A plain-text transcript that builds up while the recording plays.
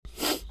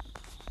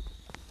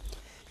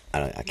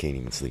I can't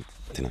even sleep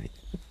tonight.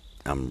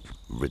 I'm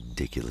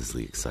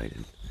ridiculously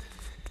excited.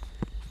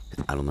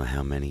 I don't know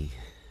how many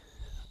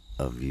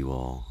of you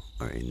all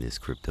are in this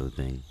crypto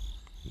thing,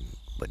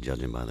 but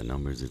judging by the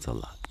numbers, it's a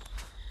lot.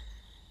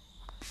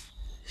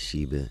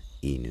 Shiba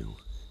Inu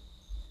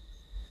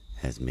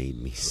has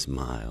made me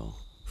smile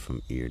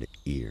from ear to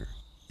ear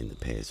in the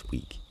past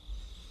week.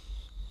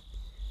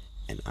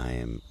 And I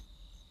am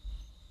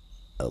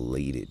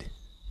elated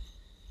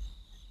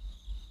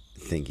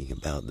thinking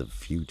about the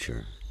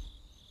future,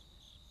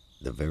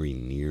 the very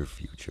near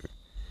future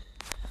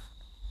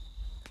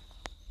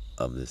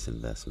of this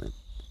investment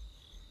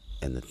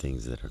and the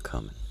things that are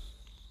coming.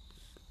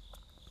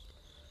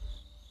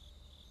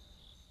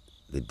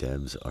 The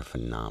devs are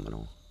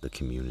phenomenal. The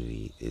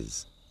community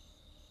is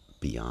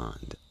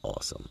beyond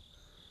awesome.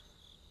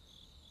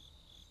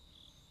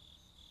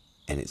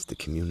 And it's the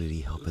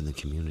community helping the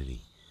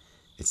community.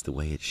 It's the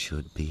way it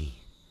should be.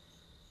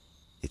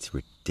 It's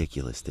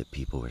ridiculous that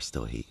people are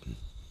still hating.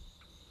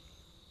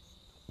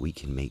 We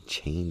can make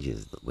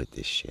changes with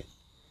this shit.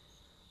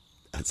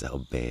 That's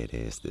how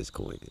badass this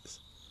coin is.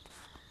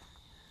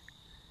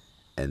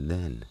 And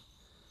then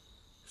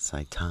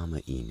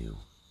Saitama Inu,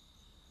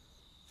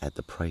 at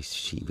the price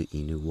Shiba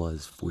Inu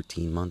was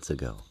 14 months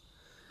ago.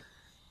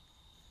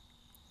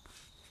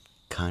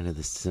 Kind of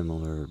the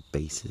similar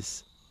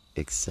basis,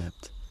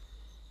 except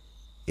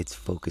it's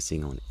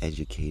focusing on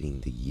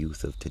educating the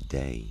youth of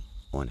today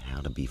on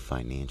how to be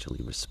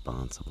financially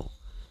responsible.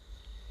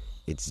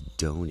 It's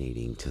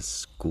donating to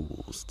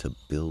schools, to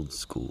build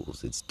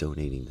schools. It's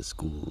donating to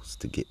schools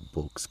to get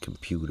books,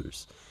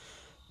 computers,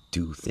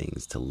 do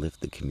things to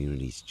lift the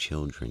community's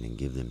children and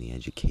give them the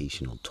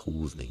educational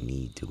tools they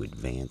need to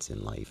advance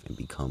in life and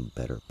become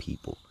better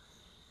people.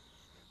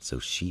 So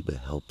Shiba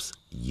helps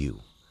you.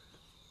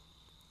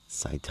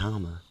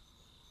 Saitama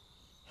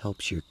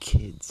helps your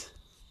kids.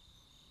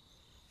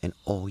 And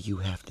all you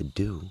have to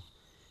do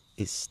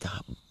is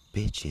stop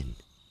bitching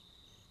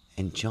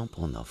and jump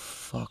on the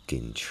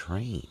fucking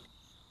train.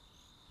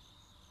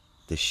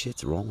 The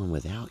shit's rolling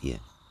without you.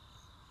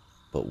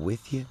 But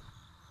with you,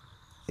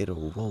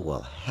 it'll roll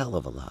a hell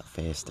of a lot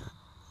faster.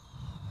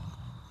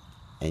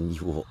 And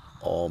you will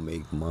all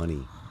make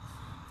money.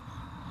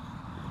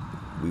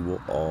 We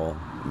will all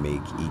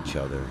make each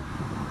other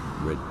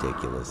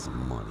ridiculous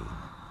money.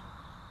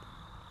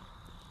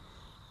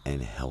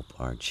 And help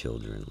our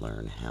children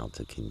learn how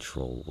to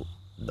control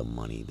the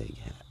money they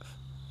have.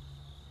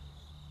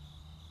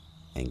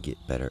 And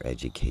get better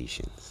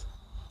educations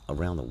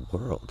around the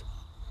world.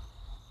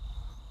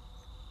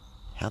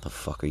 How the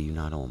fuck are you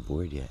not on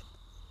board yet?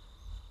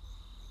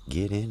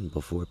 Get in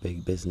before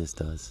big business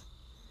does.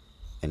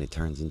 And it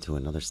turns into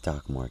another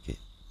stock market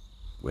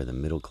where the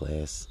middle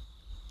class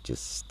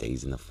just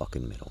stays in the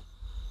fucking middle.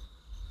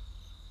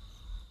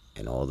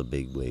 And all the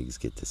big wigs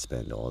get to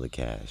spend all the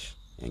cash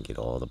and get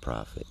all the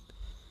profit.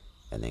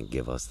 And then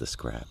give us the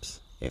scraps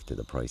after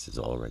the price has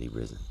already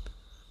risen.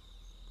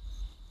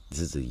 This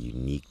is a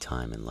unique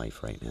time in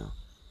life right now.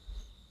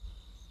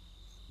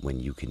 When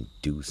you can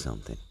do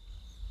something.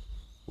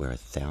 Where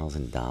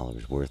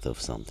 $1,000 worth of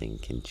something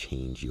can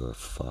change your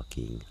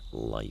fucking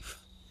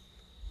life.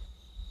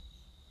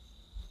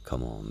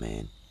 Come on,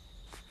 man.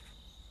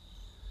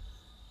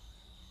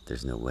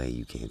 There's no way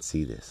you can't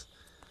see this.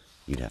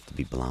 You'd have to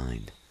be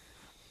blind.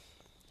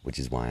 Which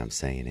is why I'm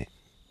saying it.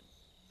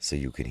 So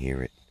you can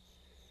hear it.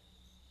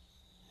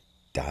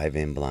 Dive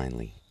in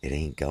blindly. It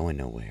ain't going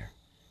nowhere.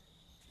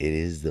 It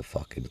is the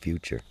fucking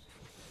future.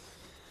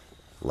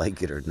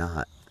 Like it or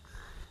not,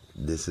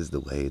 this is the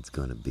way it's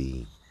gonna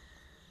be.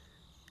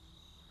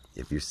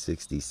 If you're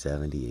 60,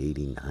 70,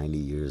 80, 90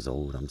 years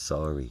old, I'm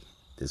sorry.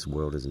 This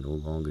world is no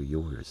longer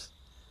yours.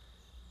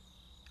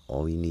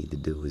 All you need to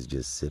do is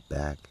just sit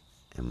back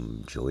and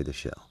enjoy the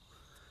show.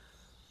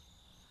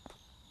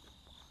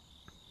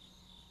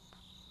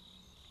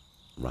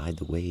 Ride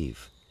the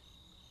wave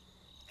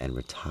and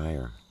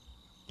retire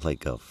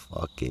like a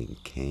fucking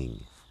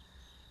king,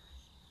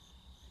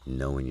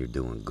 knowing you're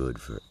doing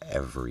good for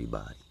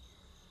everybody.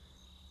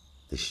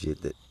 The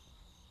shit that,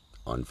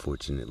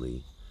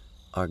 unfortunately,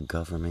 our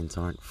governments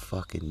aren't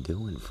fucking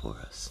doing for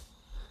us.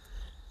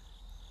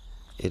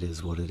 It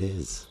is what it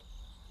is.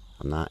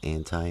 I'm not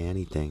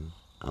anti-anything.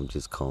 I'm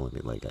just calling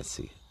it like I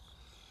see it.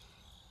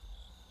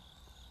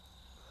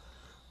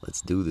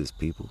 Let's do this,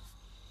 people.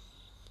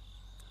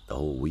 The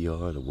whole "we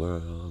are the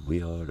world,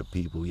 we are the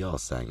people," y'all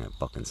sang that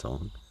fucking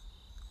song.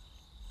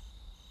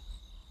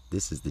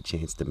 This is the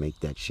chance to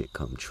make that shit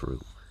come true.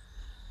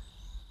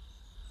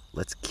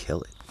 Let's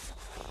kill it.